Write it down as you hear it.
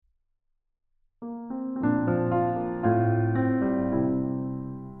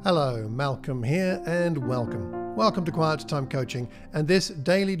Hello, Malcolm here, and welcome. Welcome to Quiet Time Coaching and this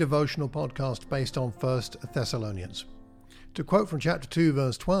daily devotional podcast based on 1 Thessalonians. To quote from chapter 2,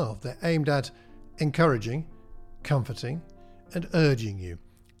 verse 12, they're aimed at encouraging, comforting, and urging you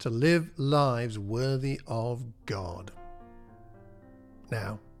to live lives worthy of God.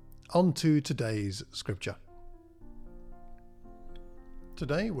 Now, on to today's scripture.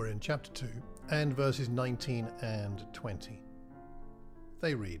 Today we're in chapter 2 and verses 19 and 20.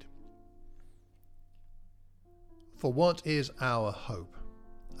 They read, "For what is our hope,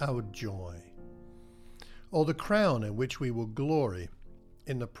 our joy, or the crown in which we will glory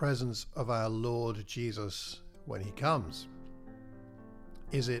in the presence of our Lord Jesus when he comes?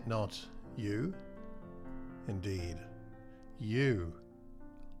 Is it not you? Indeed, you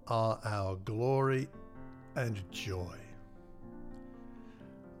are our glory and joy."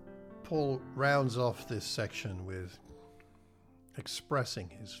 Paul rounds off this section with expressing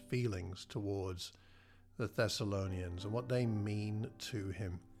his feelings towards the Thessalonians and what they mean to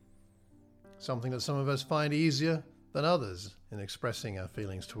him. Something that some of us find easier than others in expressing our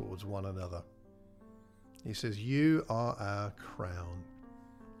feelings towards one another. He says, "You are our crown."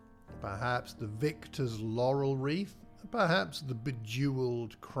 Perhaps the victor's laurel wreath, perhaps the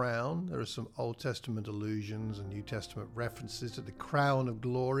bejeweled crown. There are some Old Testament allusions and New Testament references to the crown of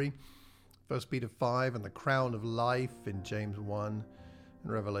glory. 1 Peter 5, and the crown of life in James 1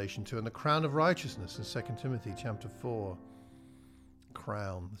 and Revelation 2, and the crown of righteousness in 2 Timothy chapter 4.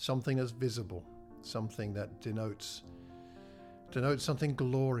 Crown, something that's visible, something that denotes something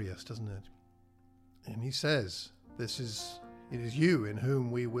glorious, doesn't it? And he says, it is you in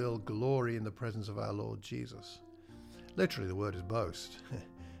whom we will glory in the presence of our Lord Jesus. Literally, the word is boast,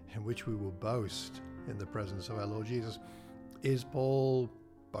 in which we will boast in the presence of our Lord Jesus. Is Paul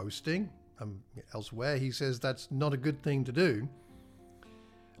boasting? Elsewhere he says that's not a good thing to do.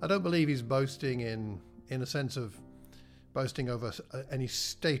 I don't believe he's boasting in a sense of boasting over any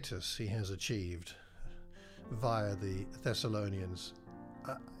status he has achieved via the Thessalonians.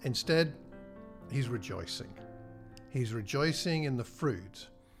 Instead, he's rejoicing. He's rejoicing in the fruit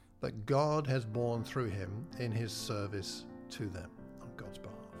that God has borne through him in his service to them on God's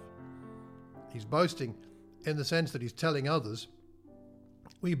behalf. He's boasting in the sense that he's telling others,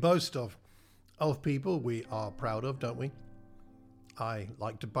 we boast of people we are proud of, don't we? I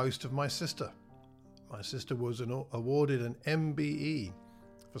like to boast of my sister. My sister was awarded an MBE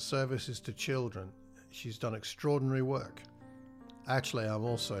for services to children. She's done extraordinary work. Actually,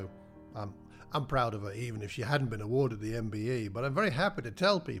 I'm proud of her even if she hadn't been awarded the MBE, but I'm very happy to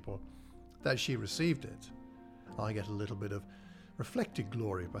tell people that she received it. I get a little bit of reflected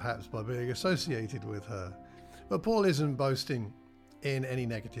glory perhaps by being associated with her. But Paul isn't boasting in any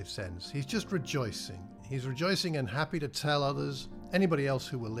negative sense. He's just rejoicing. He's rejoicing and happy to tell others, anybody else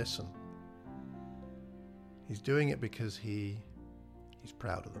who will listen. He's doing it because he's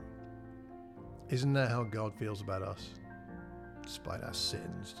proud of them. Isn't that how God feels about us? Despite our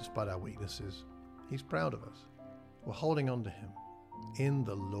sins, despite our weaknesses, he's proud of us. We're holding on to him in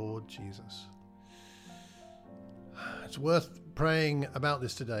the Lord Jesus. It's worth praying about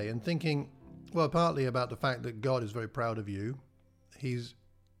this today and thinking, well, partly about the fact that God is very proud of you. He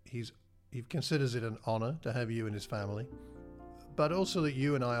considers it an honor to have you in his family, but also that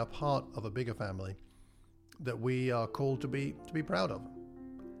you and I are part of a bigger family that we are called to be proud of.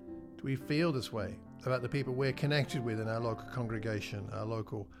 Do we feel this way about the people we're connected with in our local congregation, our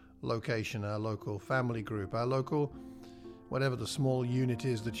local location, our local family group, our local, whatever the small unit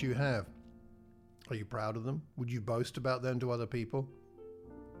is that you have? Are you proud of them? Would you boast about them to other people?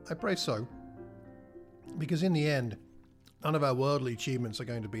 I pray so, because in the end, none of our worldly achievements are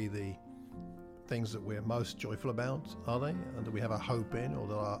going to be the things that we're most joyful about, are they? And that we have our hope in, or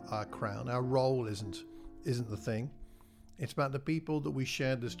that our crown, our role isn't the thing. It's about the people that we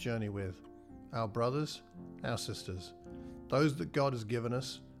shared this journey with, our brothers, our sisters, those that God has given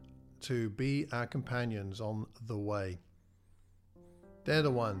us to be our companions on the way. They're the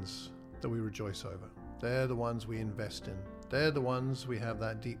ones that we rejoice over. They're the ones we invest in. They're the ones we have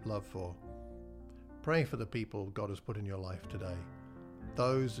that deep love for. Pray for the people God has put in your life today,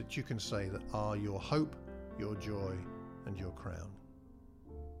 those that you can say that are your hope, your joy, and your crown.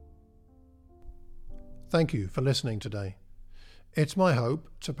 Thank you for listening today. It's my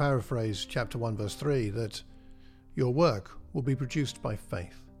hope, to paraphrase chapter 1 verse 3, that your work will be produced by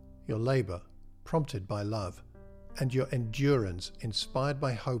faith, your labor prompted by love, and your endurance inspired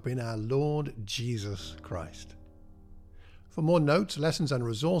by hope in our Lord Jesus Christ. For more notes, lessons and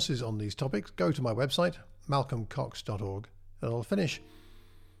resources on these topics, go to my website, malcolmcox.org, and I'll finish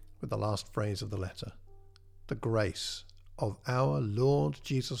with the last phrase of the letter. The grace of our Lord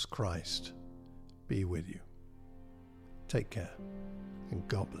Jesus Christ be with you. Take care, and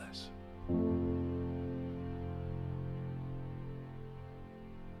God bless.